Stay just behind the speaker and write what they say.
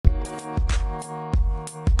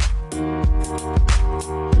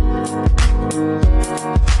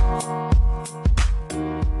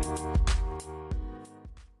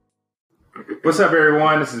What's up,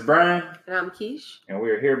 everyone? This is Brian. And I'm Keish. And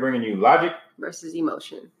we're here bringing you Logic versus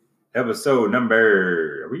Emotion. Episode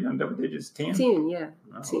number, are we on double digits? 10? 10, yeah.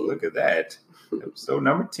 Oh, 10. Look at that. Episode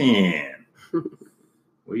number 10.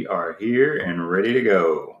 We are here and ready to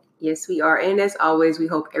go. Yes, we are. And as always, we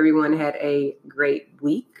hope everyone had a great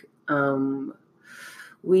week.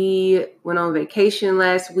 We went on vacation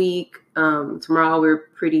last week. Friday,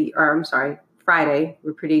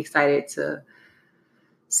 we're pretty excited to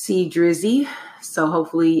see Drizzy. So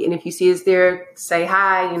hopefully, and if you see us there, say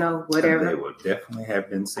hi, whatever. They will definitely have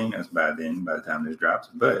been seeing us by then, by the time this drops.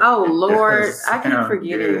 But oh, Lord, I keep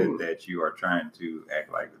forgetting that you are trying to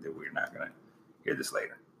act like that we're not going to hear this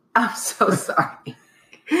later. I'm so sorry.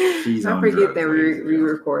 I forget that we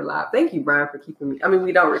record live. Thank you, Brian, for keeping me.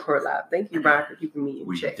 We don't record live. Thank you, Brian, for keeping me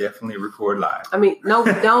in check. We definitely record live. No,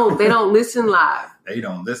 we don't. They don't listen live. They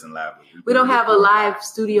don't listen live. We don't have a live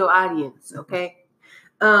studio audience, okay?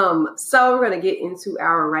 So we're going to get into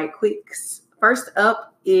our right quicks. First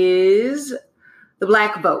up is the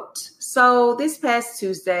Black vote. So this past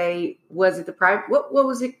Tuesday, was it the prime? What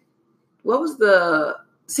was it? What was the?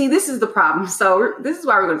 See, this is the problem. So this is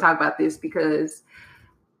why we're going to talk about this, because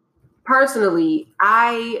personally,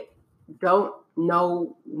 I don't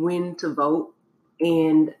know when to vote.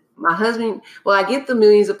 And my husband, I get the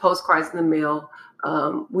millions of postcards in the mail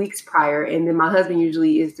weeks prior. And then my husband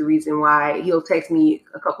usually is the reason why. He'll text me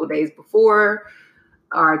a couple of days before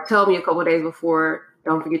or tell me a couple of days before,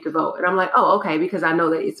 don't forget to vote. And I'm like, oh, okay, because I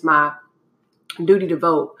know that it's my duty to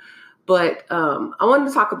vote. But I wanted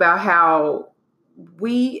to talk about how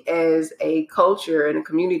we as a culture and a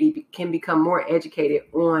community can become more educated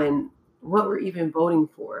on what we're even voting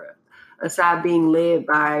for, aside being led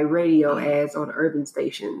by radio ads on urban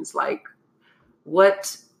stations. Like,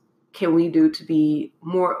 what can we do to be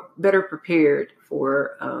better prepared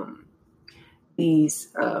for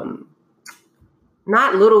these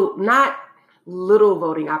not little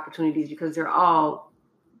voting opportunities, because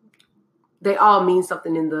they all mean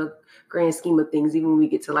something in the grand scheme of things, even when we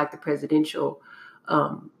get to like the presidential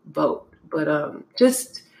vote. But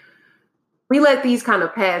we let these kind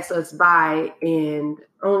of pass us by and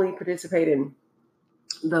only participate in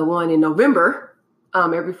the one in November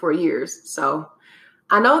every 4 years. So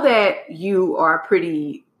I know that you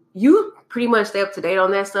pretty much stay up to date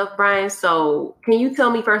on that stuff, Brian. So can you tell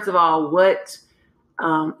me, first of all, what,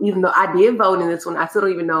 even though I did vote in this one, I still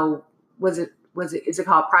don't even know, is it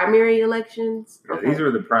called primary elections? Yeah, okay. These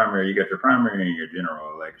are the primary. You got your primary and your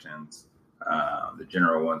general elections. The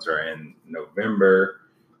general ones are in November,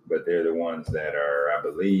 but they're the ones that are, I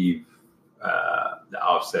believe, the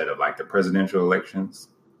offset of like the presidential elections,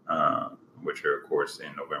 which are, of course,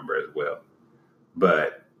 in November as well.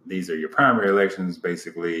 But these are your primary elections.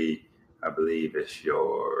 Basically, I believe it's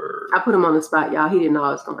your... I put him on the spot, y'all. He didn't know I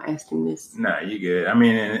was going to ask him this. No, you good.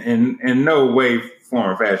 In no way, form,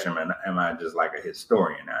 or fashion am I just like a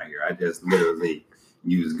historian out here. I just literally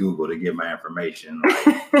use Google to get my information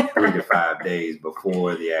like 3 to 5 days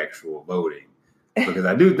before the actual voting. Because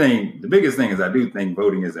I do think, the biggest thing is I do think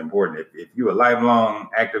voting is important. If you're a lifelong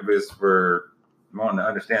activist for wanting to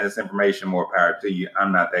understand this information, more power to you.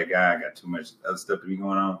 I'm not that guy. I got too much other stuff to be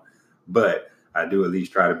going on. But I do at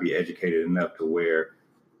least try to be educated enough to where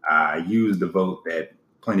I use the vote that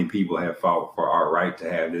plenty of people have fought for our right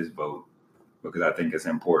to have this vote, because I think it's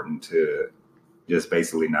important to just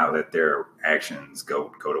basically not let their actions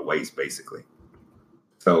go to waste, basically.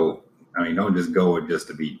 So, don't just go just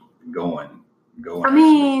to be going. Go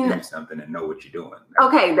and do something and know what you're doing.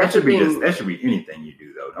 Okay, that should be anything you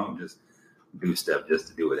do, though. Don't just do stuff just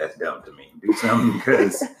to do it. That's dumb to me. Do something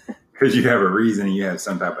because you have a reason and you have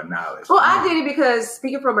some type of knowledge. Well, I did it because,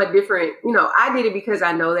 speaking from a different, I did it because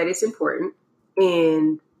I know that it's important.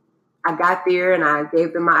 And I got there and I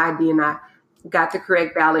gave them my ID and I got the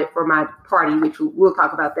correct ballot for my party, which we'll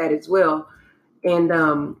talk about that as well. And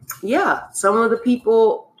some of the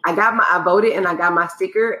people, I voted and I got my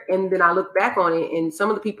sticker, and then I looked back on it, and some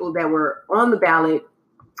of the people that were on the ballot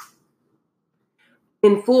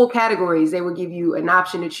in full categories, they would give you an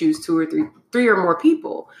option to choose three or more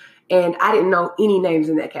people. And I didn't know any names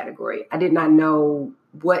in that category. I did not know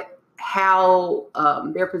how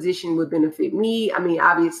their position would benefit me.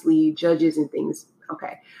 Obviously judges and things.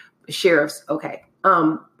 Okay. Sheriffs. Okay.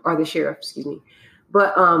 Or the sheriff, excuse me.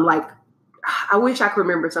 But I wish I could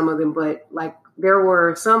remember some of them, but there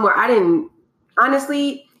were some where I didn't,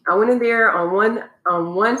 honestly, I went in there on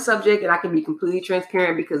one subject, and I can be completely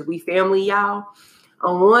transparent because we family, y'all.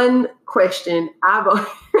 On one question, I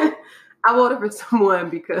voted for someone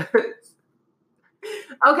because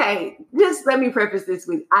Okay, just let me preface this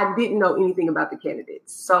with I didn't know anything about the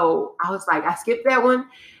candidates. So I was like, I skipped that one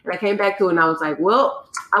and I came back to it and I was like, well,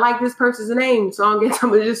 I like this person's name, so I guess I'm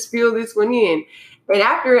gonna just fill this one in. And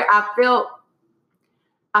after it, I felt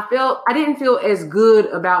I didn't feel as good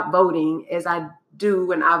about voting as I do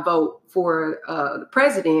when I vote for the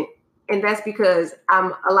president. And that's because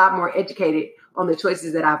I'm a lot more educated on the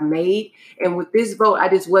choices that I've made. And with this vote, I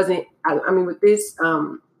just wasn't, with this,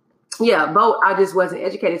 vote, I just wasn't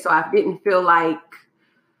educated. So I didn't feel like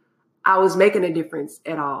I was making a difference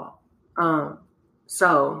at all.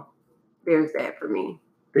 So there's that for me.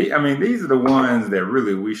 I mean, these are the ones that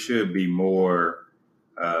really we should be more,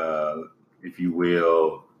 if you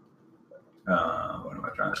will, what am I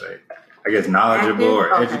trying to say? I guess knowledgeable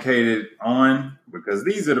or educated on, because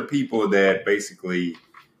these are the people that basically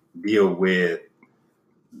deal with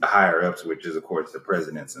the higher ups, which is, of course, the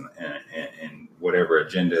presidents and whatever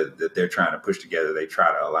agenda that they're trying to push together, they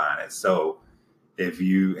try to align it. So if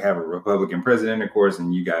you have a Republican president, of course,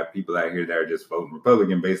 and you got people out here that are just voting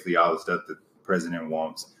Republican, basically all the stuff that the president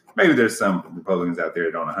wants. Maybe there's some Republicans out there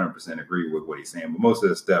that don't 100% agree with what he's saying, but most of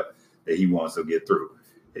the stuff that he wants to get through.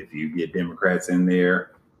 If you get Democrats in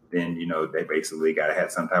there, then, you know, they basically got to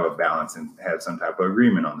have some type of balance and have some type of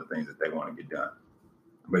agreement on the things that they want to get done.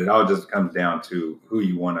 But it all just comes down to who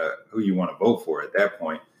you want to vote for at that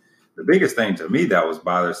point. The biggest thing to me that was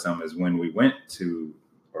bothersome is when I went to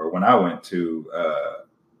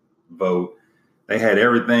vote, they had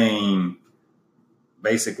everything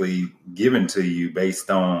basically given to you based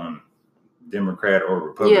on Democrat or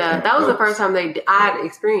Republican. Yeah, that was votes. the first time I'd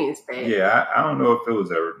experienced that. Yeah, I don't know if it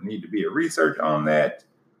was need to be a research on that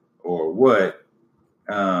or what,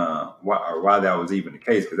 why that was even the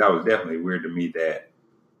case, because that was definitely weird to me that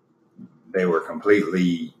they were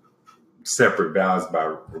completely separate ballots by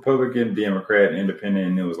Republican, Democrat, and Independent,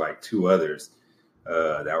 and it was like two others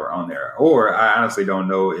that were on there. Or I honestly don't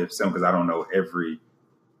know because I don't know every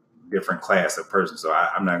different class of person, so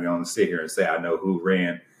I'm not going to sit here and say I know who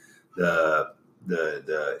ran the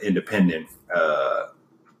independent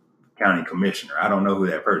county commissioner. I don't know who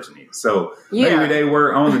that person is. So maybe they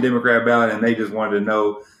were on the Democrat ballot and they just wanted to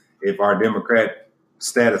know if our Democrat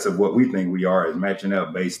status of what we think we are is matching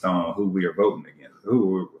up based on who we are voting against,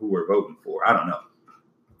 who we're voting for. I don't know.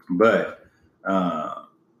 But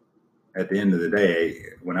at the end of the day,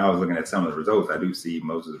 when I was looking at some of the results, I do see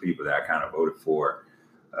most of the people that I kind of voted for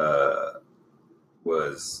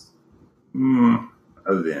was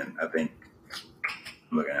other than, I think,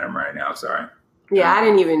 I'm looking at them right now. Sorry. Yeah,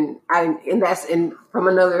 and that's from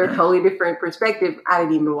another totally different perspective. I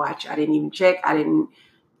didn't even watch. I didn't even check. I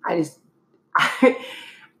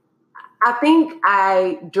think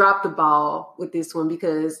I dropped the ball with this one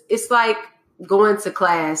because it's like going to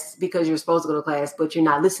class because you're supposed to go to class, but you're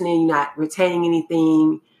not listening, you're not retaining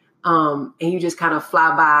anything, and you just kind of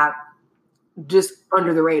fly by just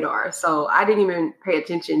under the radar. So I didn't even pay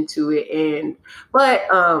attention to it. But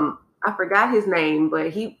I forgot his name, but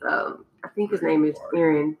I think his name is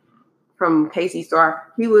Aaron from KC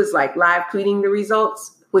Star. He was like live tweeting the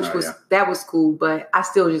results, which that was cool, but I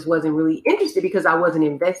still just wasn't really interested because I wasn't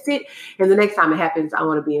invested. And the next time it happens, I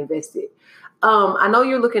want to be invested. I know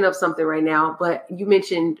you're looking up something right now, but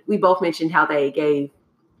we both mentioned how they gave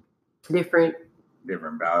different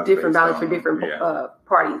ballots for different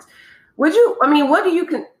parties. What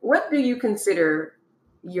do you consider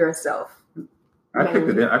yourself? I took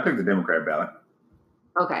the Democrat ballot.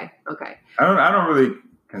 Okay. I don't really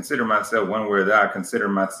consider myself one way or the other. I consider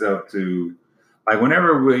myself to, like,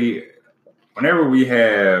 whenever we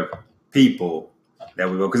have people that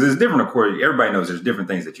we vote, because it's different, of course. Everybody knows there's different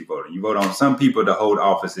things that you vote on. You vote on some people to hold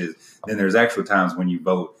offices. Then there's actual times when you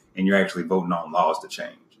vote and you're actually voting on laws to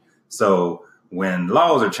change. So when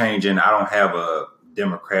laws are changing, I don't have a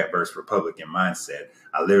Democrat versus Republican mindset.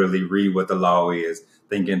 I literally read what the law is,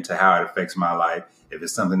 think into how it affects my life. If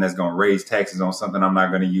it's something that's going to raise taxes on something I'm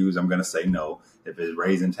not going to use, I'm going to say no. If it's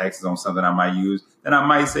raising taxes on something I might use, then I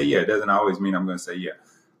might say yeah. It doesn't always mean I'm going to say yeah.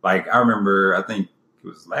 Like, I remember, I think it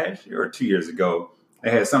was last year or 2 years ago, they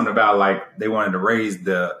had something about like they wanted to raise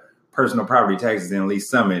the personal property taxes in Lee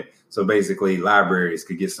Summit. So basically libraries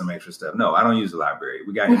could get some extra stuff. No, I don't use the library.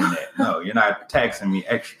 We got internet. No, you're not taxing me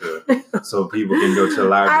extra so people can go to the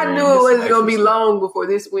library. I knew it wasn't going to be long before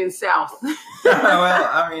this went south. Well,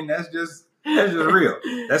 I mean, that's just real.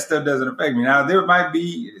 That stuff doesn't affect me. Now, there might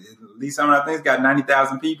be, at least some of the things got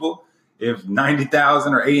 90,000 people. If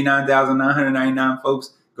 90,000 or 89,999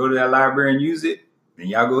 folks go to that library and use it, then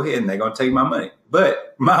y'all go ahead and they're going to take my money.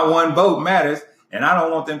 But my one vote matters. And I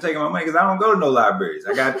don't want them taking my money because I don't go to no libraries.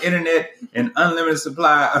 I got internet and unlimited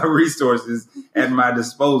supply of resources at my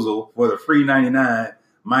disposal for the free 99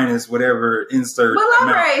 minus whatever insert. But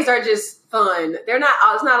libraries are just fun. They're not.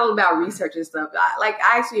 It's not all about research and stuff. I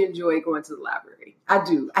actually enjoy going to the library. I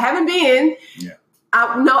do. I haven't been. Yeah.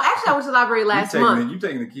 I went to the library last month. You're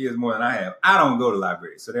taking the kids more than I have. I don't go to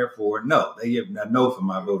libraries, so therefore, no. They give a no for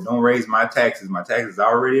my vote. Don't raise my taxes. My taxes are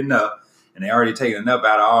already enough, and they already taken enough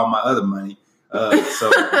out of all my other money. So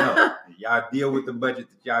no, y'all deal with the budget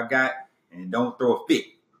that y'all got, and don't throw a fit.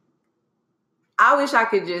 I wish I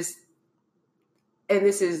could just, and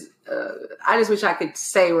this is, I just wish I could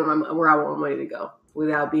say where I want money to go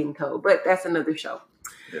without being told. But that's another show.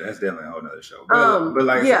 Yeah, that's definitely a whole nother show. But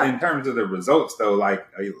like in terms of the results, though, like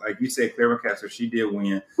you said, Claire McCaskill, she did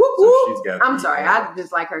win. So she's got. I'm sorry, I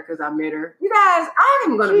just like her because I met her. You guys, I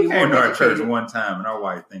am going to be more educated. She came to our church educated. one time, and our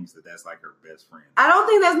wife thinks that that's like her best friend. I don't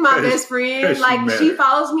think that's my best friend. Like she her.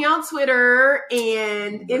 follows me on Twitter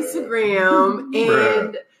and Instagram,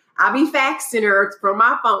 and I be faxing her from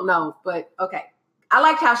my phone. No, but okay. I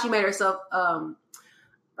liked how she made herself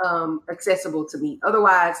accessible to me.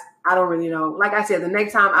 Otherwise, I don't really know. Like I said, the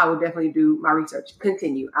next time I will definitely do my research.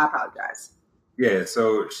 Continue. I apologize. Yeah,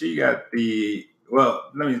 so she got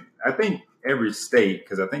I think every state,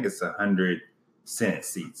 because I think it's 100 Senate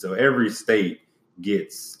seats. So every state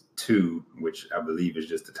gets 2, which I believe is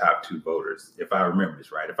just the top 2 voters, if I remember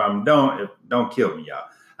this right. If don't kill me, y'all.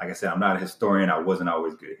 Like I said, I'm not a historian. I wasn't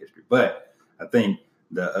always good at history. But I think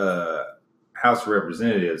the House of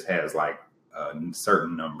Representatives has like a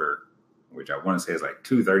certain number, which I want to say is like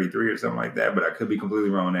 233 or something like that, but I could be completely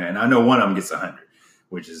wrong on that. And I know one of them gets 100,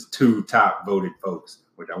 which is 2 top voted folks,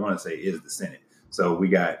 which I want to say is the Senate. So we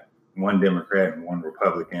got one Democrat and one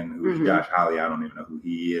Republican, who's Josh Hawley. I don't even know who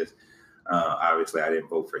he is. Obviously, I didn't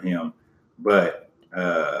vote for him, but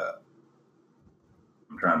I'm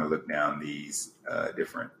trying to look down these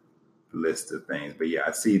different lists of things. But yeah,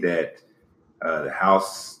 I see that the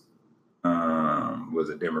House was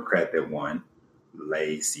a Democrat that won.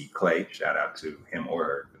 Lacey Clay, shout out to him or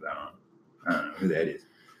her, because I don't know who that is.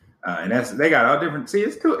 And they got all different. See,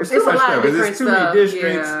 it's too much stuff. It's too many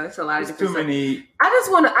districts. Yeah, it's a lot of different too many. I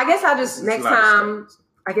just want to. I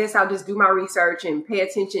guess I'll just do my research and pay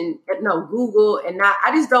attention. Google and not.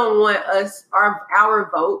 I just don't want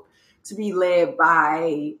our vote to be led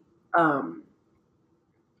by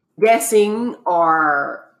guessing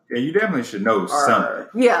or. Yeah, you definitely should know something.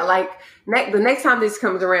 Yeah, like the next time this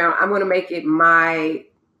comes around, I'm going to make it my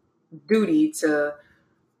duty to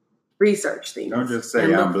research things. Don't just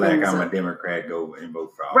say I'm black, I'm a Democrat, go and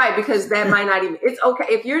vote for all. Right, because that might not even. It's okay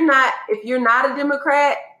if you're not a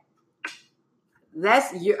Democrat.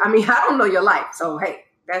 That's you. I mean, I don't know your life, so hey,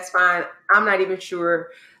 that's fine. I'm not even sure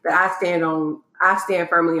that I stand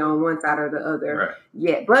firmly on one side or the other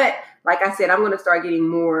yet. But like I said, I'm going to start getting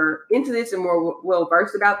more into this and more well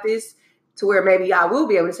versed about this, to where maybe I will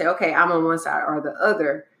be able to say, okay, I'm on one side or the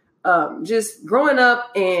other. Just growing up,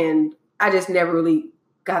 and I just never really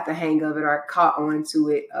got the hang of it or caught on to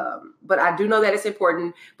it. But I do know that it's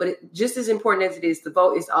important. But just as important as it is to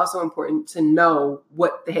vote, it's also important to know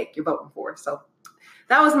what the heck you're voting for. So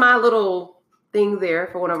that was my little thing there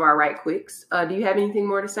for one of our right quicks. Do you have anything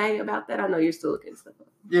more to say about that? I know you're still looking stuff up.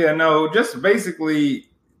 Yeah, no, just basically,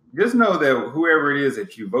 just know that whoever it is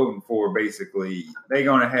that you're voting for, basically, they're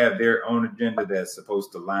going to have their own agenda that's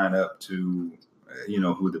supposed to line up to,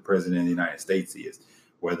 who the president of the United States is.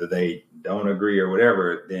 Whether they don't agree or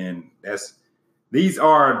whatever, then these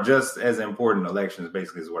are just as important elections,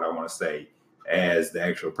 basically, is what I want to say, as the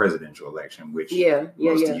actual presidential election, which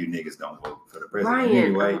most of you niggas don't vote for the president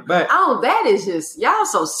anyway. But that is just, y'all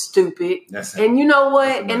so stupid. And you know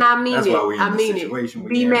what? And I mean it. I mean it.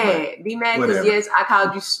 Be mad because yes, I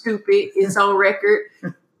called you stupid. It's on record.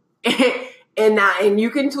 And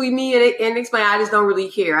you can tweet me and explain. I just don't really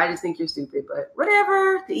care. I just think you're stupid. But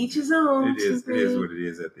whatever, to each his own. It is what it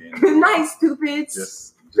is at the end of the day. Nice, stupids.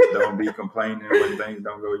 Just don't be complaining when things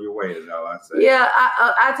don't go your way, is all I say. Yeah,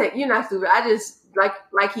 I take, you're not stupid. I just,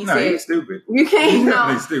 like he said. No, he's stupid. You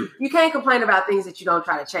can't, stupid. You can't complain about things that you don't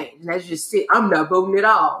try to change. And that's just sit. I'm not voting at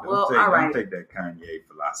all. All right. Don't take that Kanye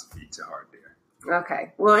philosophy to heart there.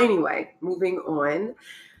 Okay. Well, anyway, moving on.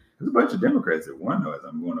 There's a bunch of Democrats that won, though, as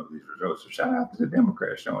I'm going over these results. So shout out to the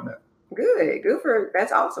Democrats showing up. Good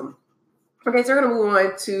that's awesome. Okay, so we're going to move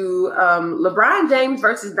on to LeBron James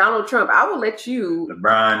versus Donald Trump. I will let you...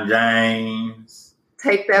 LeBron James.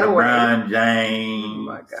 Take that away. LeBron James. Oh,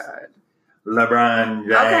 my God. LeBron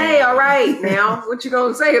James. Okay, all right. Now, what you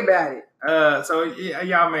going to say about it? So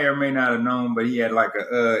y'all may or may not have known, but he had like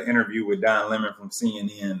a interview with Don Lemon from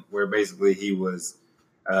CNN, where basically he was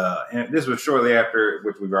And this was shortly after,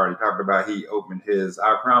 which we've already talked about, he opened his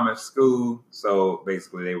I Promise school. So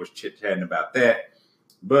basically they was chit-chatting about that.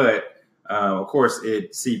 But, of course,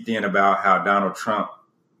 it seeped in about how Donald Trump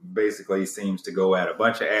basically seems to go at a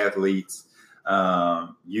bunch of athletes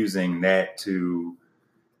using that to,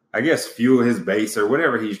 I guess, fuel his base or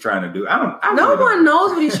whatever he's trying to do. No one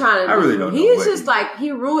knows what he's trying to do. I really don't know. He's just like, he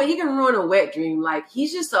can ruin a wet dream. Like,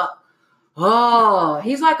 he's just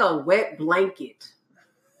he's like a wet blanket.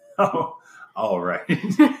 Oh, all right.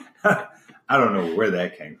 I don't know where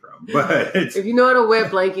that came from, but if you know what a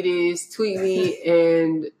wet blanket is, tweet me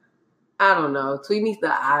and I don't know. Tweet me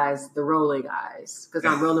the eyes, the rolling eyes, because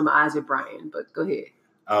I'm rolling my eyes at Brian. But go ahead.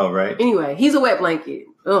 All right. Anyway, he's a wet blanket.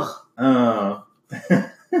 Ugh. I'm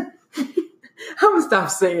gonna stop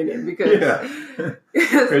saying it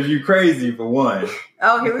because you crazy for one.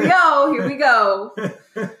 Oh, here we go.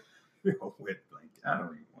 You're a wet blanket. I don't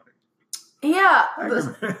even want it. Yeah.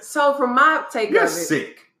 So from my take You're of it,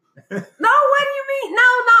 sick. No, what do you mean? No.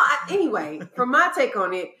 Anyway, from my take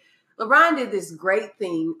on it, LeBron did this great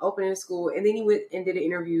thing opening a school, and then he went and did an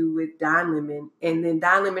interview with Don Lemon, and then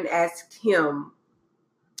Don Lemon asked him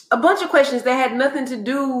a bunch of questions that had nothing to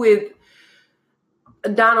do with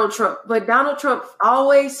Donald Trump, but Donald Trump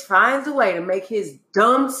always finds a way to make his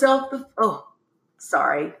dumb self himself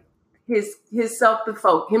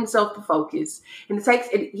the focus, and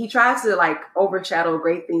he tries to like overshadow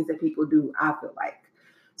great things that people do. I feel like,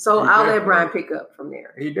 so I'll let Brian pick up from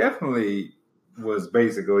there. He definitely was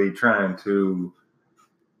basically trying to,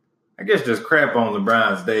 I guess, just crap on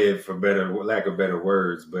LeBron's day for lack of better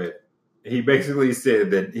words, but he basically said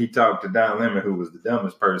that he talked to Don Lemon, who was the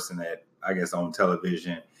dumbest person on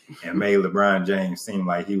television, and made LeBron James seem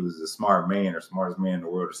like he was the smart man or smartest man in the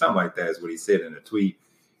world or something like that is what he said in a tweet.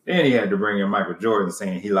 Then he had to bring in Michael Jordan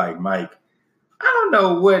saying he liked Mike. I don't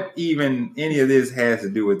know what even any of this has to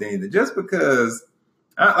do with anything. Just because,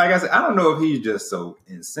 like I said, I don't know if he's just so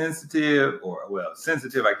insensitive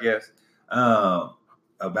sensitive, I guess,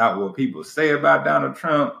 about what people say about Donald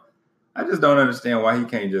Trump. I just don't understand why he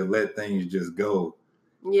can't just let things just go.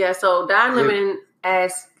 Yeah, so Don Lemon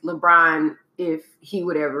asked LeBron if he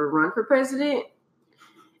would ever run for president.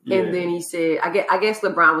 Yeah. And then he said, I guess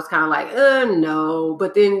LeBron was kind of like, no.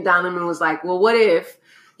 But then Don Lemon was like, well, what if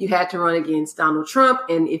you had to run against Donald Trump?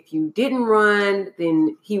 And if you didn't run,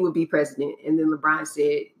 then he would be president. And then LeBron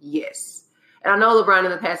said, yes. And I know LeBron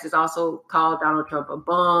in the past has also called Donald Trump a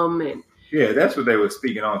bum. And yeah, that's what they were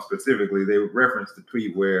speaking on specifically. They referenced the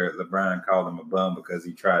tweet where LeBron called him a bum because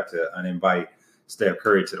he tried to uninvite Steph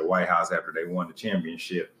Curry to the White House after they won the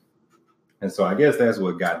championship. And so I guess that's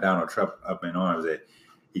what got Donald Trump up in arms, that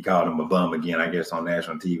he called him a bum again, I guess, on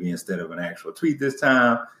national TV instead of an actual tweet this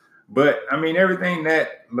time. But, I mean, everything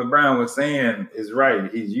that LeBron was saying is right.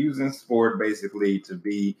 He's using sport basically to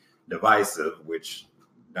be divisive, which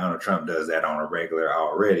Donald Trump does that on a regular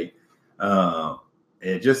already.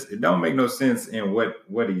 It don't make no sense in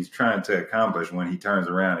what he's trying to accomplish when he turns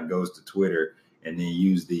around and goes to Twitter and then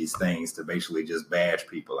use these things to basically just bash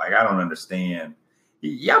people. Like, I don't understand.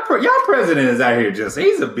 Y'all president is out here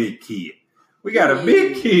he's a big kid. We got a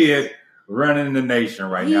big kid running the nation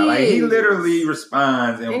right now. Like, he literally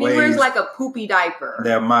responds in ways. And he wears like a poopy diaper.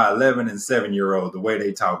 That my 11 and 7-year-old, the way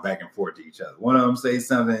they talk back and forth to each other. One of them say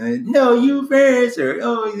something, and, no, you first,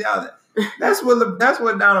 or that's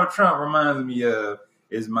what Donald Trump reminds me of,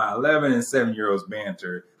 is my 11 and 7-year-old's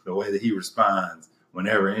banter, the way that he responds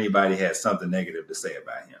whenever anybody has something negative to say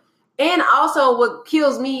about him. And also what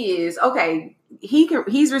kills me is, okay,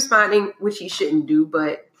 he's responding, which he shouldn't do,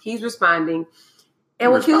 but he's responding.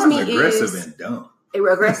 And what kills me is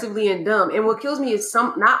aggressively and dumb. And what kills me is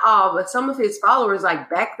not all, but some of his followers like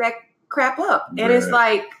back that crap up. And it's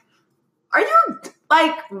like, are you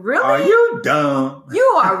like really? Are you dumb? You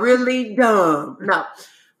are really dumb. No.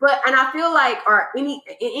 But, and I feel like,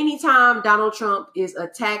 anytime Donald Trump is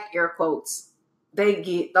attacked, air quotes,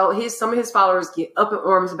 some of his followers get up in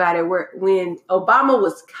arms about it. When Obama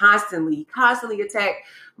was constantly attacked,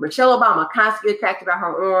 Michelle Obama constantly attacked about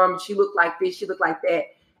her arm. She looked like this, she looked like that.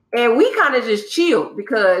 And we kind of just chilled,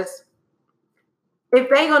 because if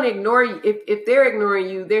they're going to ignore you, if they're ignoring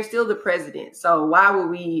you, they're still the president. So why would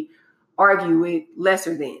we argue with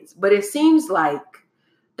lesser thans? But it seems like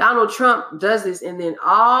Donald Trump does this, and then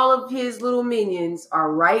all of his little minions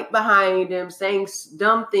are right behind him saying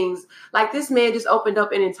dumb things. Like, this man just opened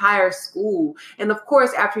up an entire school. And of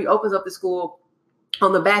course, after he opens up the school,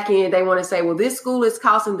 on the back end, they want to say, well, this school is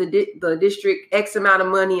costing the district X amount of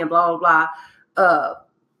money and blah, blah, blah.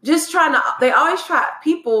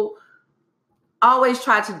 People always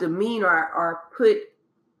try to demean or put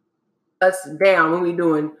us down when we're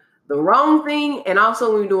doing the wrong thing and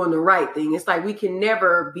also when we're doing the right thing. It's like we can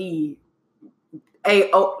never be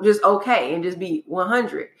just okay and just be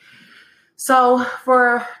 100. So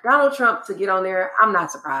for Donald Trump to get on there, I'm not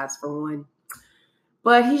surprised for one.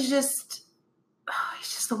 But he's just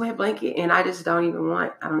a wet blanket, and I just don't even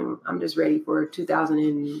want. I'm just ready for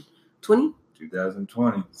 2020.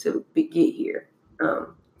 2020 to get here,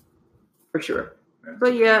 for sure.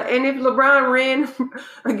 But yeah, and if LeBron ran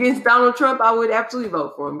against Donald Trump, I would absolutely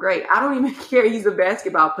vote for him. Great. I don't even care. He's a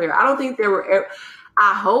basketball player. I don't think there were ever,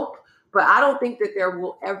 I hope, but I don't think that there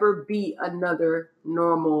will ever be another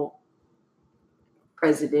normal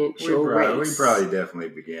presidential race. We probably definitely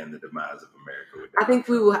began the demise of America with that. I think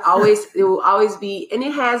it will always be, and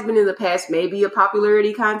it has been in the past, maybe a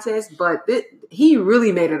popularity contest, but he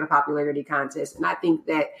really made it a popularity contest. And I think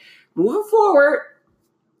that moving forward,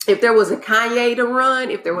 if there was a Kanye to run,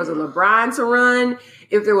 if there was a LeBron to run,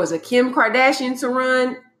 if there was a Kim Kardashian to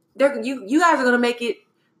run, you guys are going to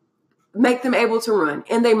make them able to run,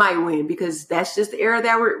 and they might win because that's just the era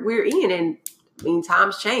that we're in. And I mean,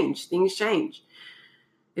 times change, things change.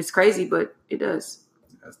 It's crazy, but it does.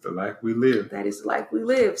 That's the life we live. That is the life we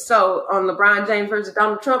live. So on LeBron James versus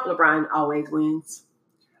Donald Trump, LeBron always wins.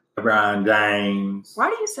 LeBron James. Why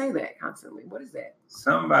do you say that constantly? What is that?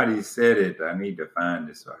 Somebody said it. I need to find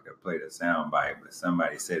it so I can play the sound bite. But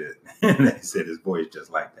somebody said it, and they said his voice just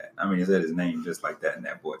like that. I mean, he said his name just like that in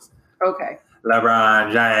that voice. Okay.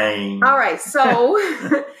 LeBron James. All right.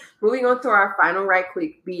 So moving on to our final right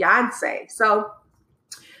quick, Beyonce. So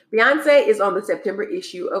Beyonce is on the September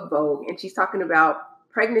issue of Vogue, and she's talking about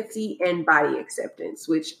pregnancy and body acceptance,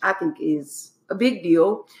 which I think is a big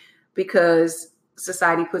deal because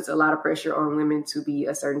society puts a lot of pressure on women to be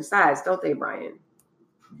a certain size, don't they, Brian?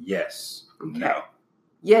 Yes. Okay. No.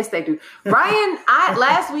 Yes, they do. Brian,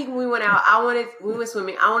 last week when we went out, we went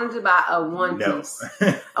swimming. I wanted to buy a one piece.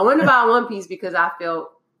 I wanted to buy a one piece because I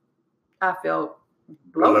felt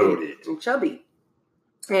bloated and chubby.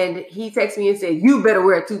 And he texted me and said, "You better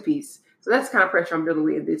wear a two-piece." So that's the kind of pressure I'm dealing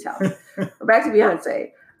with in this house. Back to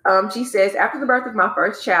Beyonce. She says, "After the birth of my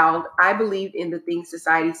first child, I believed in the things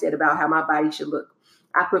society said about how my body should look.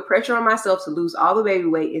 I put pressure on myself to lose all the baby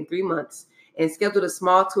weight in 3 months and scheduled a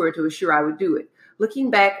small tour to assure I would do it.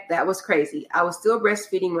 Looking back, that was crazy. I was still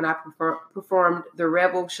breastfeeding when I performed the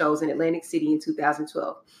Rebel shows in Atlantic City in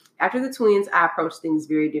 2012. After the twins, I approached things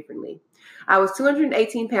very differently. I was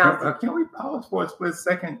 218 pounds. Can we pause for a split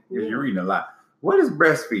second? Yeah. You're reading a lot. What does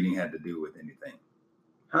breastfeeding have to do with anything?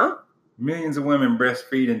 Huh? Millions of women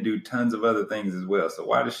breastfeed and do tons of other things as well. So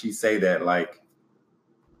why does she say that like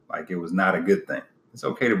it was not a good thing? It's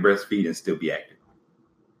okay to breastfeed and still be active.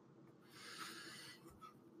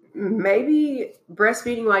 Maybe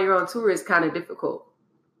breastfeeding while you're on tour is kind of difficult.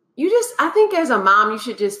 I think as a mom, you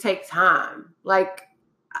should just take time.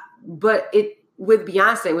 But with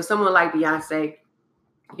Beyonce, with someone like Beyonce,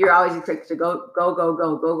 you're always expected to go,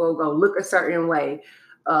 look a certain way.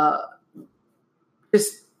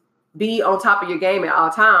 Just be on top of your game at all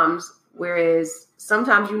times. Whereas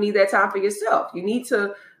sometimes you need that time for yourself. You need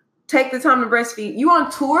to take the time to breastfeed. You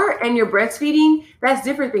on tour and you're breastfeeding, that's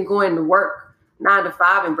different than going to work 9 to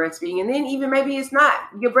 5 and breastfeeding. And then even maybe it's not.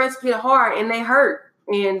 Your breasts get hard and they hurt.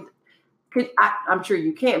 And I'm sure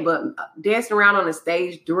you can't, but dancing around on a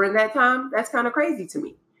stage during that time, that's kind of crazy to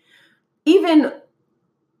me. Even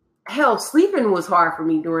sleeping was hard for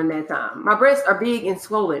me during that time. My breasts are big and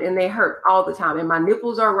swollen and they hurt all the time. And my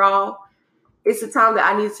nipples are raw. It's a time that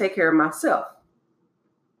I need to take care of myself.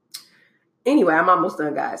 Anyway, I'm almost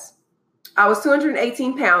done, guys. I was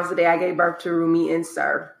 218 pounds the day I gave birth to Rumi and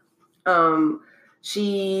Sir.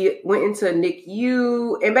 She went into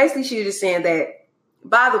NICU, and basically she was just saying that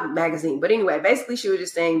by the magazine. But anyway, basically she was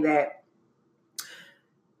just saying that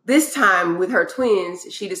this time with her twins,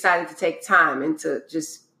 she decided to take time and to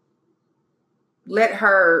just let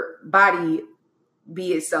her body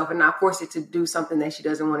be itself and not force it to do something that she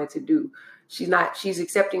doesn't want it to do. She's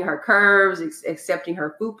accepting her curves, accepting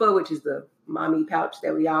her fupa, which is the mommy pouch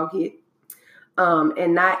that we all get.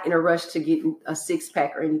 And not in a rush to get a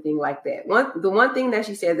 6-pack or anything like that. The one thing that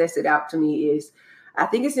she said that stood out to me is, I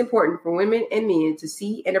think it's important for women and men to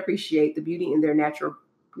see and appreciate the beauty in their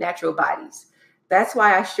natural bodies. That's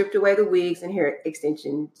why I stripped away the wigs and hair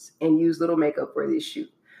extensions and used little makeup for this shoot.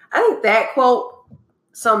 I think that quote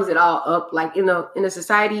sums it all up. Like in a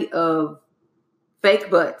society of fake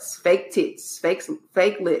butts, fake tits,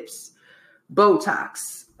 fake lips,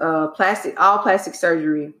 Botox, plastic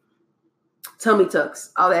surgery, tummy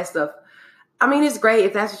tucks, all that stuff. I mean, it's great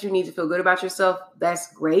if that's what you need to feel good about yourself.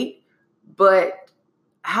 That's great. But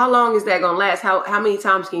how long is that going to last? How many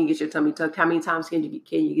times can you get your tummy tucked? How many times can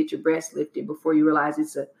you get your breast lifted before you realize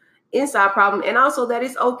it's inside problem. And also that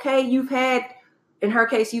it's okay. In her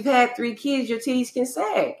case, you've had 3 kids, your titties can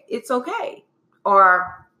sag. It's okay.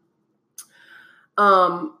 Or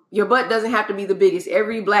your butt doesn't have to be the biggest.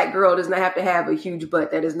 Every Black girl does not have to have a huge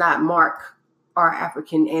butt. That does not mark our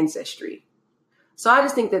African ancestry. So I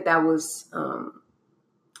just think that was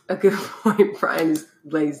a good point. Brian is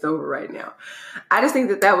glazed over right now. I just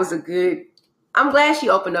think that was I'm glad she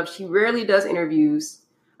opened up. She rarely does interviews.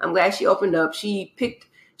 I'm glad she opened up. She picked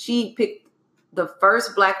the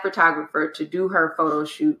first Black photographer to do her photo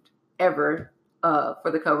shoot ever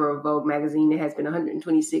for the cover of Vogue magazine. It has been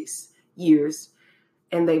 126 years,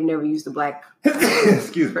 and they've never used a Black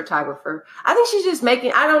photographer. I think she's just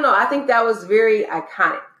I don't know. I think that was very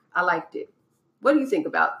iconic. I liked it. What do you think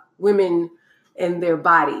about women and their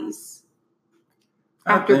bodies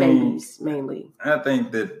after babies, mainly? I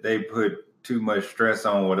think that they put too much stress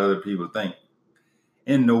on what other people think.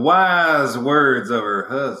 In the wise words of her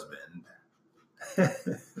husband.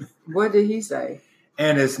 What did he say?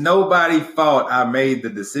 And it's nobody's fault I made the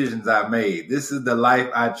decisions I made. This is the life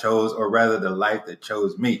I chose, or rather the life that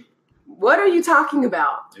chose me. What are you talking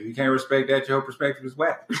about? If you can't respect that, your perspective is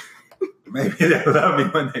whack. Maybe they'll love me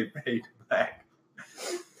when they fade back.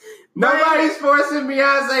 Nobody's forcing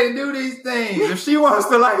Beyonce to do these things. If she wants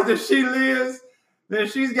the life that she lives, then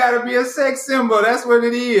she's got to be a sex symbol. That's what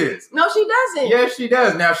it is. No, she doesn't. Yes, she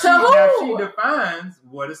does. Now she defines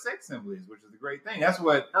what a sex symbol is, which is a great thing. That's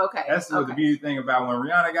what the beauty thing about when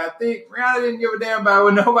Rihanna got thick. Rihanna didn't give a damn about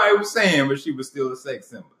what nobody was saying, but she was still a sex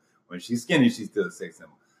symbol. When she's skinny, she's still a sex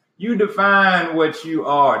symbol. You define what you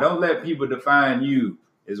are. Don't let people define you,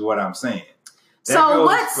 is what I'm saying. So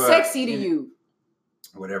what's sexy to you?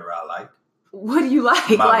 Whatever I like. What do you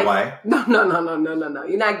like? My wife. No.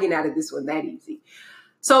 You're not getting out of this one that easy.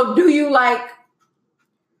 So do you like?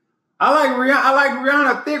 I like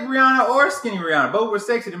Rihanna, thick Rihanna or skinny Rihanna. Both were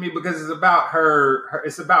sexy to me because it's about her.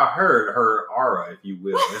 It's about her aura, if you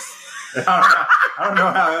will. I don't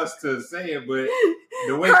know how else to say it, but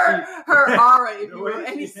the way her aura, if you will,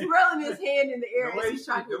 and he's swirling his hand in the air as he's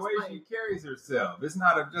trying to explain. The way she carries herself. It's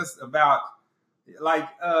not just about like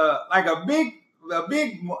a big. I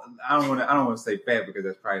don't want to say fat because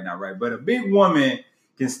that's probably not right, but a big woman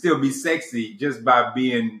can still be sexy just by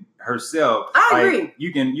being herself. I agree.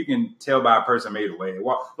 You can tell by a person made the way they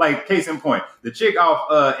walk. Like case in point, the chick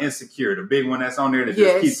off Insecure, the big one that's on there that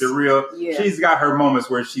just keeps it real. Yeah. She's got her moments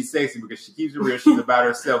where she's sexy because she keeps it real. She's about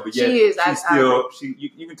herself, but yet you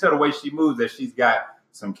can tell the way she moves that she's got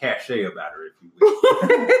some cachet about her, if you will.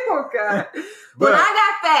 Oh God! When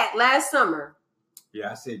I got fat last summer. Yeah,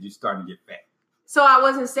 I said you're starting to get fat. So I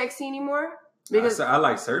wasn't sexy anymore? Because I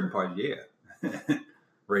like certain parts, yeah.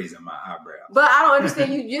 Raising my eyebrows. But I don't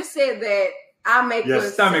understand. You just said that I make your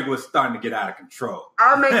stomach was starting to get out of control.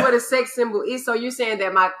 I make what a sex symbol is. So you're saying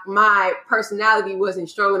that my personality wasn't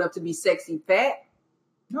strong enough to be sexy fat?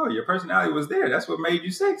 No, your personality was there. That's what made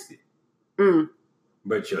you sexy.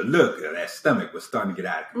 But your look, that stomach was starting to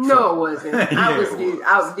get out of control. No, it wasn't.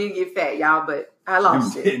 I did get fat, y'all, but I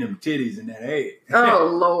lost it. Hitting them titties in that head. Oh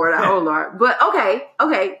Lord. But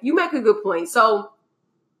okay. You make a good point. So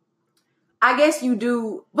I guess you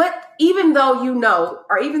do, but even though we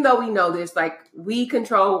know this, like we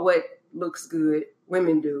control what looks good,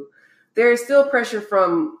 women do, there is still pressure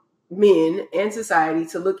from men and society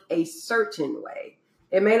to look a certain way.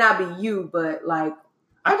 It may not be you, but like,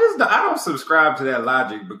 I don't subscribe to that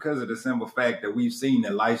logic because of the simple fact that we've seen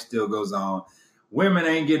that life still goes on. Women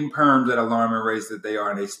ain't getting perms at alarming rates that they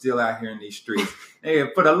are, and they still out here in these streets.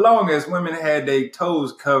 For the longest, women had their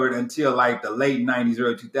toes covered until like the late 90s,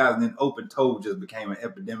 early 2000s, then open toe just became an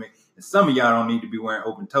epidemic. And some of y'all don't need to be wearing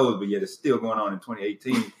open toes, but yet it's still going on in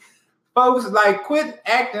 2018. Folks, like, quit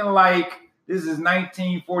acting like this is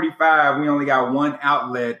 1945. We only got one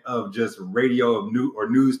outlet of just radio or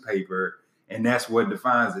newspaper, and that's what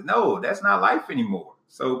defines it. No, that's not life anymore.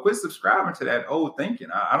 So quit subscribing to that old thinking.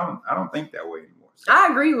 I don't think that way anymore. So. I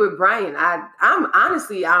agree with Brian. I'm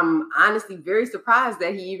honestly very surprised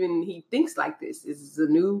that he thinks like this. He's a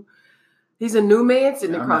new man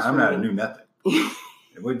sitting across from me. I'm not a new nothing.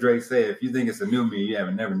 What Drake said, if you think it's a new me, you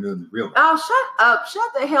haven't never known the real me. Oh, shut up.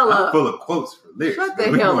 Shut the hell up. I'm full of quotes for lyrics. Shut the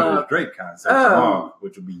hell up. We're going to the Drake concert tomorrow,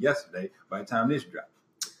 which will be yesterday by the time this drops.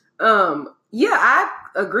 Yeah, I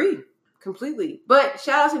agree. Completely. But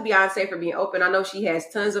shout out to Beyonce for being open. I know she has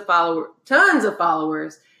tons of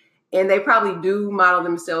followers, and they probably do model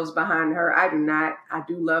themselves behind her. I do not. I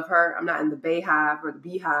do love her. I'm not in the Bayhive or the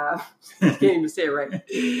Beehive. I can't even say it right.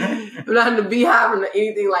 I'm not in the Beehive or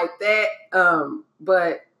anything like that.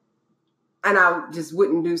 But I just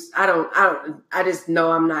wouldn't do. I just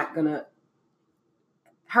know I'm not gonna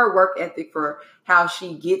her work ethic for how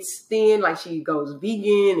she gets thin. Like she goes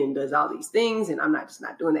vegan and does all these things. And I'm not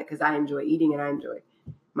doing that because I enjoy eating and I enjoy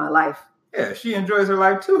my life. Yeah, she enjoys her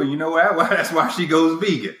life too. And you know what? That's why she goes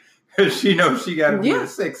vegan. Because she knows she got to be a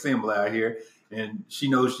sex symbol out here. And she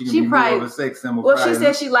knows she can be more of a sex symbol. Well, she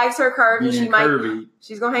said she likes her curvy.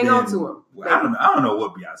 She's going to hang on to him. I don't know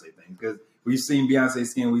what Beyonce thinks. Because we've seen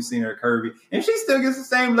Beyonce's skin. We've seen her curvy. And she still gets the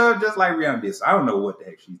same love just like Rihanna did. So I don't know what the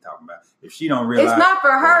heck she's talking about. If she don't realize. It's not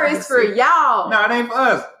for her. It's for y'all. No, it ain't for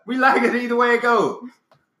us. We like it either way it goes.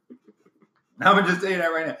 I'm going to just tell you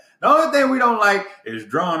that right now. The only thing we don't like is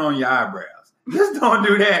drawing on your eyebrows. Just don't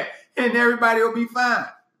do that, and everybody will be fine.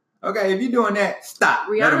 Okay, if you're doing that, stop.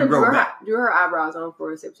 Rihanna Let them grow back. drew her eyebrows on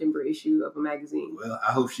for a September issue of a magazine. Well,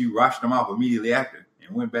 I hope she washed them off immediately after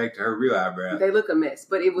and went back to her real eyebrows. They look a mess,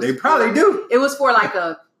 but it was. They probably do. It was for like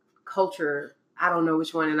a culture. I don't know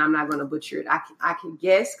which one, and I'm not going to butcher it. I can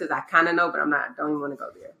guess because I kind of know, but I'm not. Don't even want to go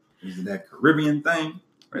there. Is it that Caribbean thing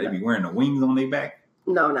where they be wearing the wings on their back?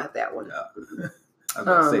 No, not that one. I was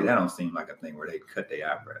going to say that don't seem like a thing where they cut their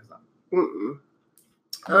eyebrows off.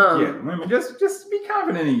 Yeah, women, just be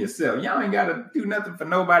confident in yourself. Y'all ain't got to do nothing for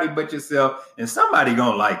nobody but yourself, and somebody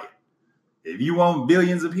gonna like it. If you want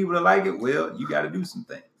billions of people to like it, well, you got to do some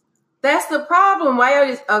things. That's the problem. Why are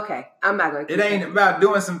you just okay? I'm not going to. It ain't about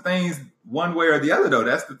doing some things one way or the other, though.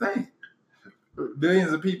 That's the thing.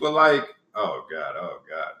 Billions of people like, oh God,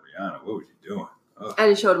 Rihanna, what was you doing? Oh. I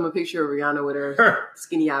just showed him a picture of Rihanna with her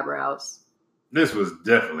skinny eyebrows. This was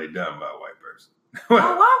definitely done by a white person.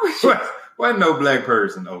 Why would you? Wasn't no black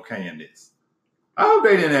person okaying this. I hope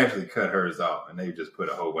they didn't actually cut hers off and they just put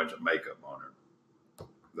a whole bunch of makeup on her.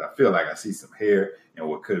 I feel like I see some hair and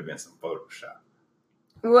what could have been some Photoshop.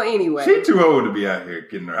 Well, anyway. She's too old to be out here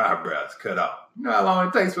getting her eyebrows cut off. You know how long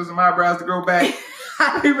it takes for some eyebrows to grow back?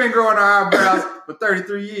 We've been growing our eyebrows for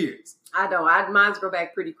 33 years. I know. Mine's grow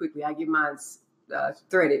back pretty quickly. I get mine's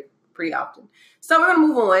threaded pretty often. So we're going to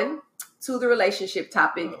move on to the relationship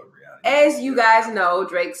topic. As you guys know,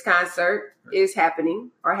 Drake's concert is happening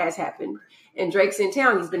or has happened. And Drake's in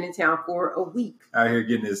town. He's been in town for a week. Out here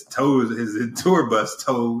getting his tour bus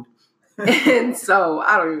towed. And so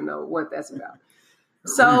I don't even know what that's about.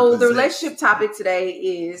 So the relationship topic today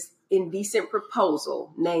is indecent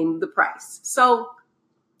proposal. Name the price. So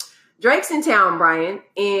Drake's in town, Brian,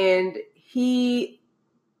 and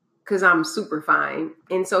because I'm super fine.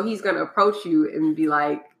 And so he's going to approach you and be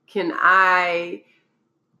like,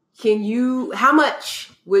 how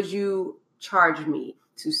much would you charge me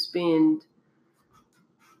to spend,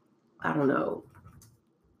 I don't know,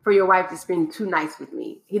 for your wife to spend 2 nights with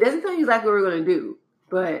me? He doesn't tell you exactly what we're going to do,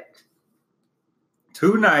 but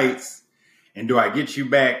 2 nights, and do I get you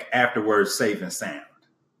back afterwards safe and sound?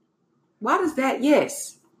 Why does that?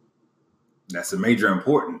 Yes. That's a major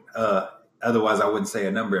important. Otherwise, I wouldn't say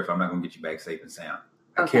a number if I'm not going to get you back safe and sound.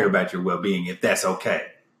 I care about your well-being if that's okay.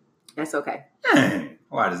 That's okay.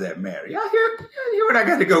 Why does that matter? Y'all hear what I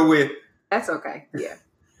got to go with? That's okay. Yeah.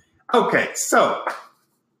 Okay, so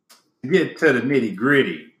to get to the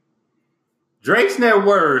nitty-gritty, Drake's net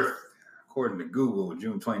worth, according to Google,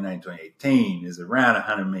 June 29, 2018, is around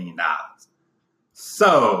 $100 million.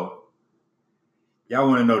 So, y'all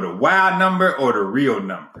want to know the wild number or the real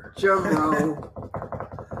number? Drum roll.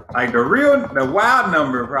 Like the wild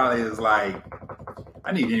number probably is like,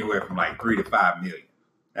 I need anywhere from like 3 to 5 million.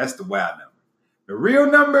 That's the wild number. The real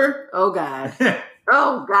number? Oh, God.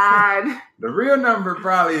 Oh, God. The real number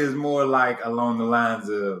probably is more like along the lines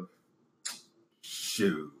of,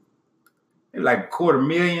 maybe like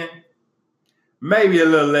 $250,000, maybe a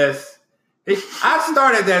little less. I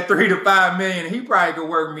started at 3 to 5 million. He probably could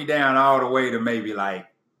work me down all the way to maybe like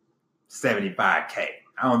 75K.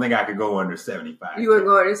 I don't think I could go under 75K. You would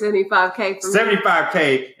go under 75K for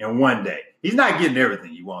 75K in one day. He's not getting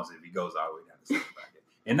everything he wants if he goes all the way down to 75K.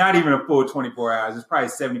 And not even a full 24 hours. It's probably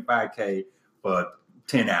 75K for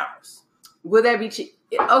 10 hours. Would that be cheap?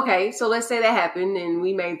 Okay, so let's say that happened and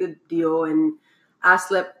we made the deal and I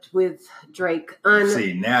slept with Drake.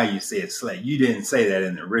 See, now you said slept. You didn't say that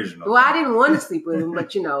in the original. Well, I didn't want to sleep with him,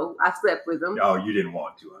 but I slept with him. Oh, you didn't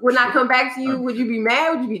want to. When I come back to you, would you be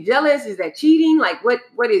mad? Would you be jealous? Is that cheating? Like, what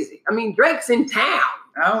is it? I mean, Drake's in town.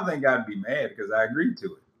 I don't think I'd be mad because I agreed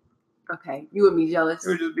to it. Okay, you would be jealous. It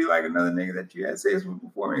would just be like another nigga that you had sex with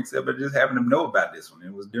before me, except I just happened to know about this one.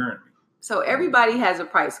 It was during me. So everybody has a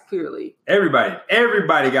price, clearly.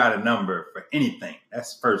 Everybody got a number for anything.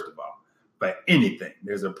 That's first of all. But anything,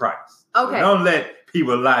 there's a price. Okay. So don't let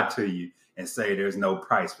people lie to you and say there's no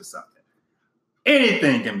price for something.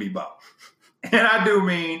 Anything can be bought. And I do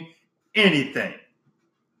mean anything.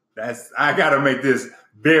 I got to make this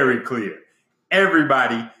very clear.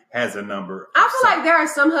 Everybody has a number. I feel like there are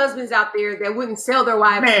some husbands out there that wouldn't sell their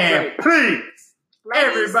wives. Man, please.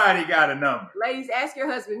 Ladies, Everybody got a number. Ladies, ask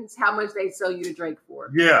your husbands how much they'd sell you to Drake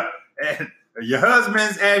for. Yeah. And your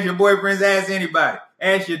husbands, ask your boyfriends, ask anybody.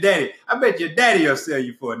 Ask your daddy. I bet your daddy will sell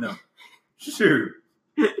you for a number. Shoot.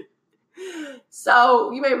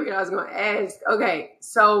 So, you may read I was going to ask. Okay,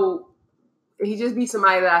 so he just be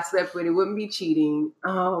somebody that I slept with. It wouldn't be cheating.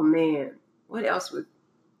 Oh, man. What else would...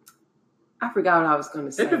 I forgot what I was going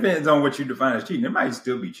to say. It depends on what you define as cheating. It might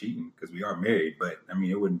still be cheating because we are married, but I mean,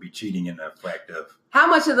 it wouldn't be cheating in the fact of... How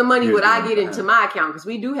much of the money would I get into my account? Because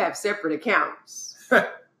we do have separate accounts.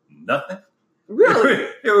 Nothing. Really?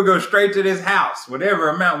 It would go straight to this house, whatever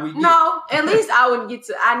amount we get. No, at least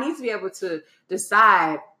I need to be able to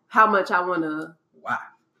decide how much I want to. Why?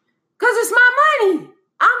 Because it's my money.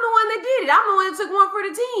 I'm the one that did it. I'm the one that took one for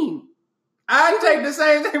the team. I'd take the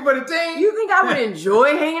same thing for the team. You think I would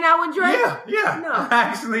enjoy hanging out with Drake? Yeah. No. I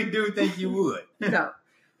actually do think you would. No.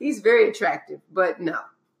 He's very attractive, but no.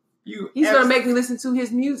 He's going to make me listen to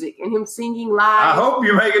his music and him singing live. I hope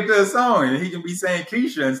you make it to a song and he can be saying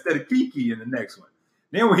Keisha instead of Kiki in the next one.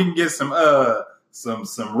 Then we can get some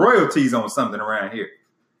royalties on something around here.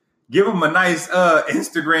 Give him a nice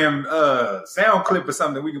Instagram sound clip or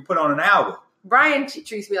something we can put on an album. Brian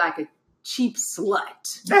treats me like a cheap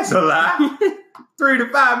slut. That's a lie. 3 to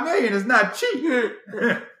 5 million is not cheap.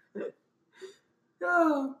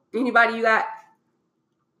 Oh, anybody you got?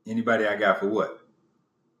 Anybody I got for what?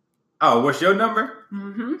 Oh, what's your number?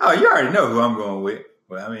 Mm-hmm. Oh, you already know who I'm going with.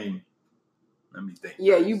 Well, I mean, let me think.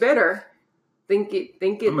 Yeah, you better think it. I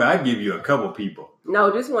mean, I'd give you a couple people. No,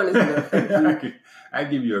 this one is enough. I'd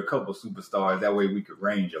give you a couple superstars. That way we could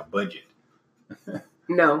range a budget.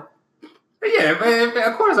 No. But yeah, but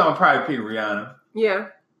of course I'm going to probably pick Rihanna. Yeah.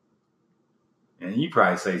 And you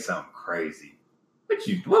probably say something crazy.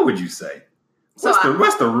 What would you say? So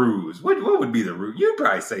What's the rules? What would be the rule? You'd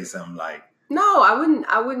probably say something like, no, I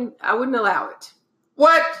wouldn't allow it.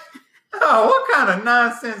 What? Oh, what kind of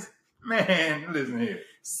nonsense? Man, listen here.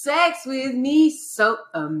 Sex with me so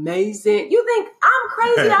amazing. You think I'm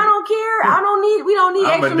crazy? I don't care. We don't need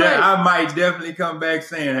extra money. I might definitely come back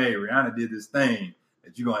saying, hey, Rihanna did this thing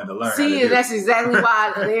that you're going to have to learn. See, that's exactly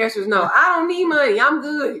why the answer is no. I don't need money. I'm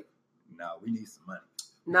good. No, we need some money.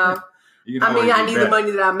 No. I need the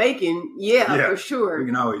money that I'm making. Yeah, for sure. We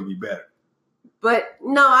can always be better. But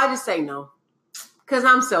no, I just say no. Because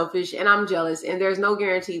I'm selfish and I'm jealous. And there's no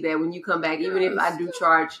guarantee that when you come back, even if I do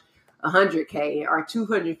charge $100K or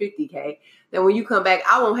 $250K, then when you come back,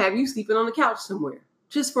 I won't have you sleeping on the couch somewhere.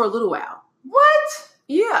 Just for a little while. What?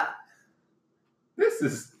 Yeah. This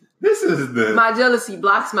is the... My jealousy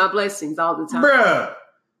blocks my blessings all the time. Bruh,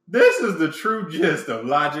 this is the true gist of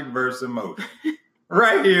logic versus emotion.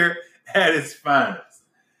 Right here at its finest.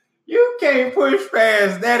 You can't push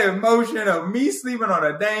past that emotion of me sleeping on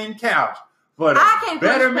a dang couch. But I can't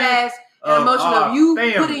push past an emotion of you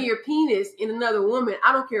putting your penis in another woman.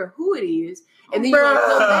 I don't care who it is. And then you're going to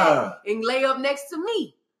come back and lay up next to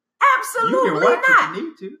me. Absolutely you can watch not. If you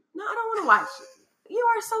need to. No, I don't want to watch it. You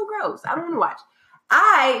are so gross. I don't want to watch.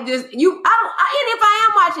 And if I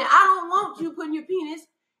am watching, I don't want you putting your penis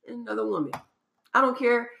in another woman. I don't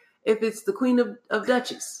care if it's the Queen of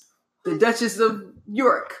Duchess, the Duchess of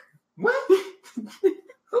York. What? Who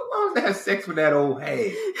wants to have sex with that old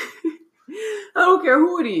hag? I don't care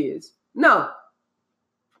who it is. No.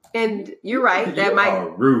 And you're right. That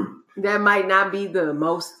might not be the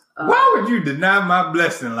most. Why would you deny my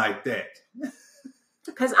blessing like that?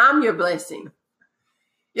 Because I'm your blessing.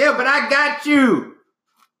 Yeah, but I got you.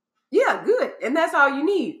 Yeah, good. And that's all you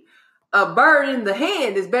need. A bird in the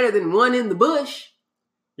hand is better than one in the bush.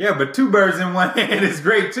 Yeah, but 2 birds in one hand is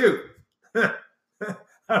great too. I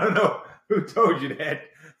don't know who told you that.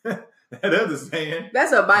 That other saying.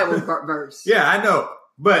 That's a Bible verse. Yeah, I know.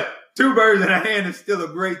 But 2 birds in a hand is still a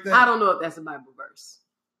great thing. I don't know if that's a Bible verse.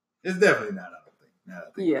 It's definitely not, I don't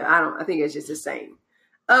think. Yeah, I think it's just the same.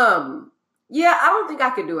 Yeah, I don't think I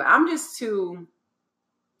could do it. I'm just too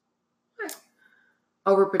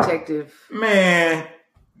overprotective. Man,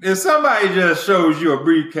 if somebody just shows you a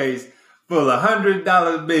briefcase full of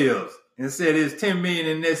 $100 bills and said there's $10 million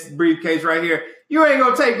in this briefcase right here, you ain't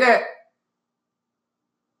gonna take that.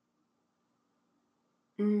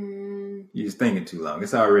 You're just thinking too long.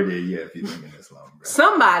 It's already a year if you're thinking this long, bro.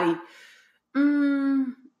 Somebody,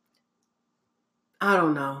 I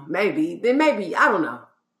don't know. Maybe. I don't know.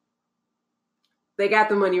 They got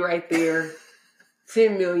the money right there.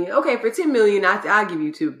 10 million. Okay, for 10 million, I'll give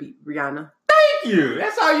you 2, Rihanna. Thank you.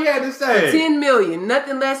 That's all you had to say. For 10 million.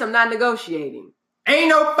 Nothing less. I'm not negotiating. Ain't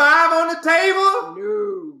no 5 on the table?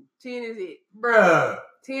 No. 10 is it. Bruh.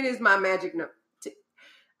 10 is my magic number.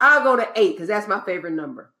 I'll go to 8 because that's my favorite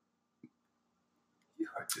number.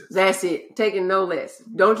 That's it. Taking no less.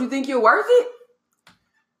 Don't you think you're worth it?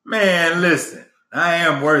 Man, listen. I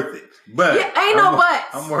am worth it. But ain't no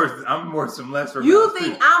buts. I'm worth some less. You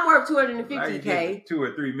think I'm worth $250K? 2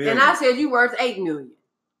 or 3 million. And I said you worth $8 million.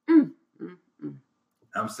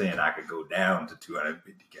 I'm saying I could go down to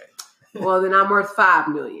 250K. Well, then I'm worth $5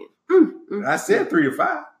 million. I said 3 to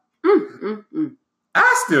 5.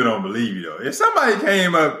 I still don't believe you though. If somebody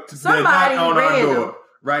came up to knock on our door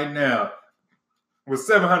right now with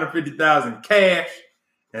 $750,000 cash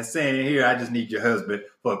and saying, "Here, I just need your husband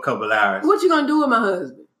for a couple hours." What you gonna do with my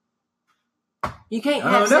husband? You can't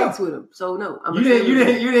have sex with him, so no. You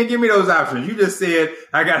didn't give me those options. You just said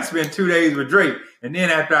I got to spend 2 days with Drake, and then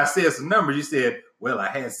after I said some numbers, you said, "Well, I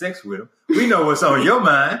had sex with him." We know what's on your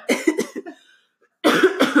mind.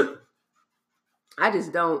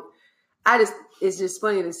 It's just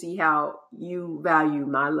funny to see how you value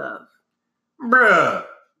my love. Bruh,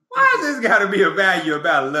 why has this got to be a value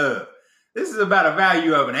about love? This is about a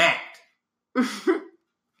value of an act.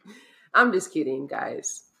 I'm just kidding,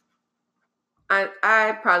 guys.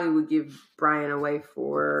 I probably would give Brian away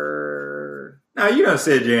for... Now, you done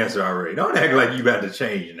said your answer already. Don't act like you about to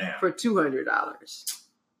change it now. For $200.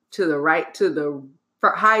 To the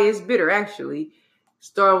highest bidder, actually.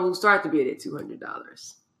 Will start the bid at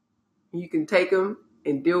 $200. You can take him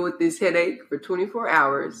and deal with this headache for 24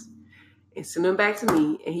 hours and send him back to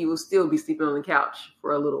me, and he will still be sleeping on the couch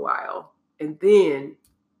for a little while. And then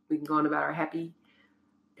we can go on about our happily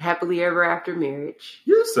ever after marriage.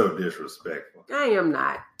 You're so disrespectful. I am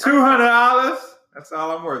not. $200? That's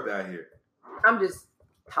all I'm worth out here. I'm just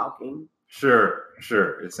talking. Sure.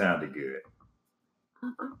 It sounded good.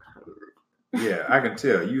 I'm tired. Yeah, I can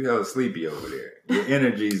tell. You hella sleepy over there. Your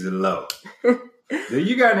energies are low. Do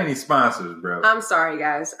you got any sponsors, bro? I'm sorry,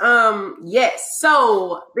 guys. Yes.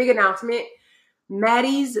 So, big announcement.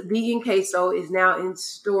 Maddie's Vegan Queso is now in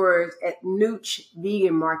stores at Nooch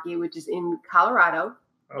Vegan Market, which is in Colorado.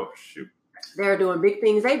 Oh, shoot. They're doing big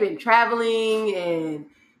things. They've been traveling and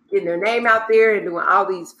getting their name out there and doing all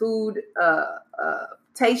these food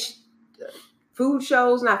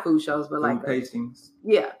shows, not food shows, but like tastings.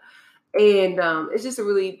 Yeah. And it's just a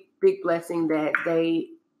really big blessing that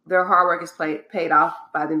their hard work is paid off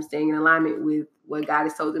by them staying in alignment with what God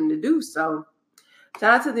has told them to do. So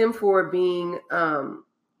shout out to them for being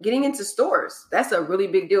getting into stores. That's a really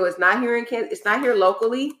big deal. It's not here it's not here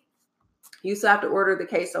locally. You still have to order the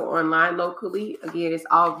queso online locally. Again, it's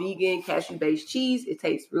all vegan, cashew-based cheese. It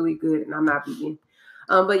tastes really good, and I'm not vegan.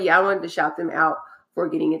 But yeah, I wanted to shout them out for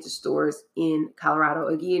getting into stores in Colorado.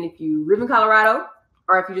 Again, if you live in Colorado,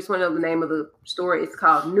 or if you just want to know the name of the store, it's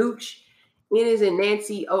called Nooch. It is in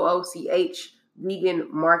Nancy, OOCH, Vegan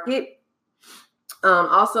Market.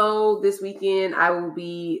 Also, this weekend, I will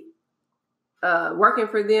be working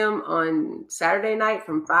for them on Saturday night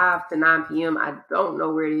from 5 to 9 p.m. I don't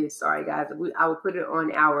know where it is. Sorry, guys. I will put it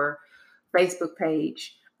on our Facebook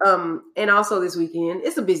page. And also this weekend,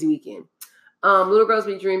 it's a busy weekend. Little Girls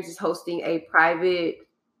Big Dreams is hosting a private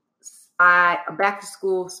a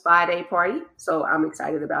back-to-school spa day party. So I'm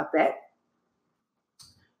excited about that.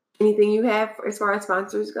 Anything you have as far as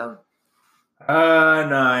sponsors go? No,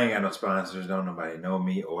 I ain't got no sponsors. Don't nobody know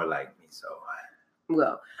me or like me. So,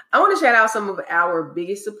 well, I want to shout out some of our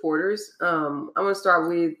biggest supporters. I'm going to start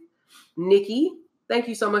with Nikki. Thank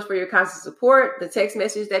you so much for your constant support. The text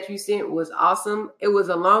message that you sent was awesome. It was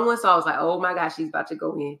a long one, so I was like, oh my gosh, she's about to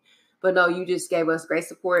go in. But no, you just gave us great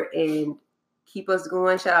support and keep us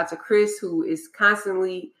going. Shout out to Chris, who is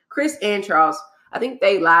Chris and Charles. I think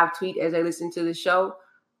they live tweet as they listen to the show.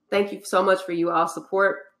 Thank you so much for you all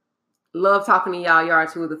support. Love talking to y'all. Y'all are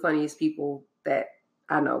two of the funniest people that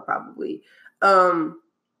I know, probably. Shout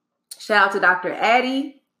out to Dr.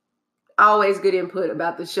 Addie. Always good input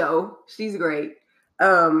about the show. She's great.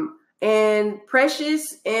 And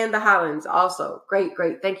Precious and the Hollands also. Great.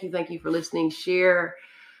 Thank you for listening. Share.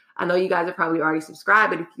 I know you guys are probably already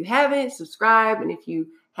subscribed, but if you haven't, subscribe. And if you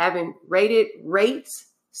haven't rated, rate.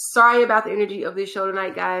 Sorry about the energy of this show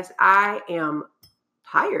tonight, guys. I am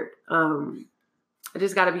tired. I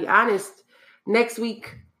just got to be honest. Next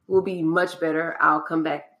week will be much better. I'll come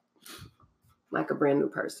back like a brand new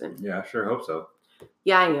person. Yeah, I sure hope so.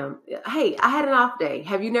 Yeah, I am. Hey, I had an off day.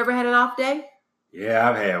 Have you never had an off day? Yeah,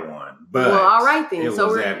 I've had one. But well, all right then. It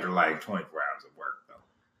was after like 24 hours of work,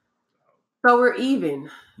 though. So we're even.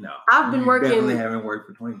 No. I've been working. Definitely haven't worked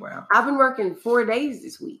for 24 hours. I've been working 4 days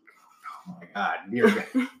this week. Oh my God.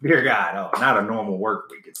 Dear God. Oh, not a normal work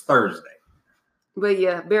week. It's Thursday. But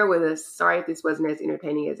yeah, bear with us. Sorry if this wasn't as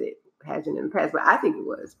entertaining as it has been in the past, but I think it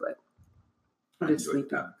was. But I'm just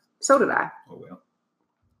sleepy. So did I. Oh well.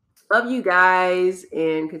 Love you guys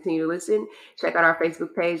and continue to listen. Check out our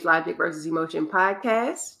Facebook page, Logic versus Emotion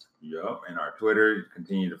Podcast. Yup. And our Twitter.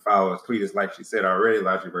 Continue to follow us. Tweet us like she said already,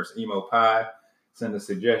 Logic versus Emo Pod. Send us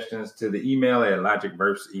suggestions to the email at Logic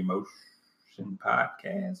versus Emotion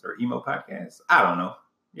Podcast or Emo Podcast. I don't know.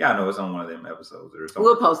 Yeah, I know it's on one of them episodes or something.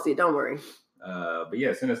 We'll post it. Don't worry. But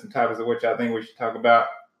yeah, send us some topics of what y'all think we should talk about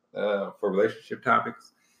for relationship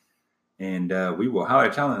topics. And we will holler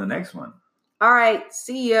at y'all in the next one. All right.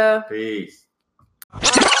 See ya. Peace.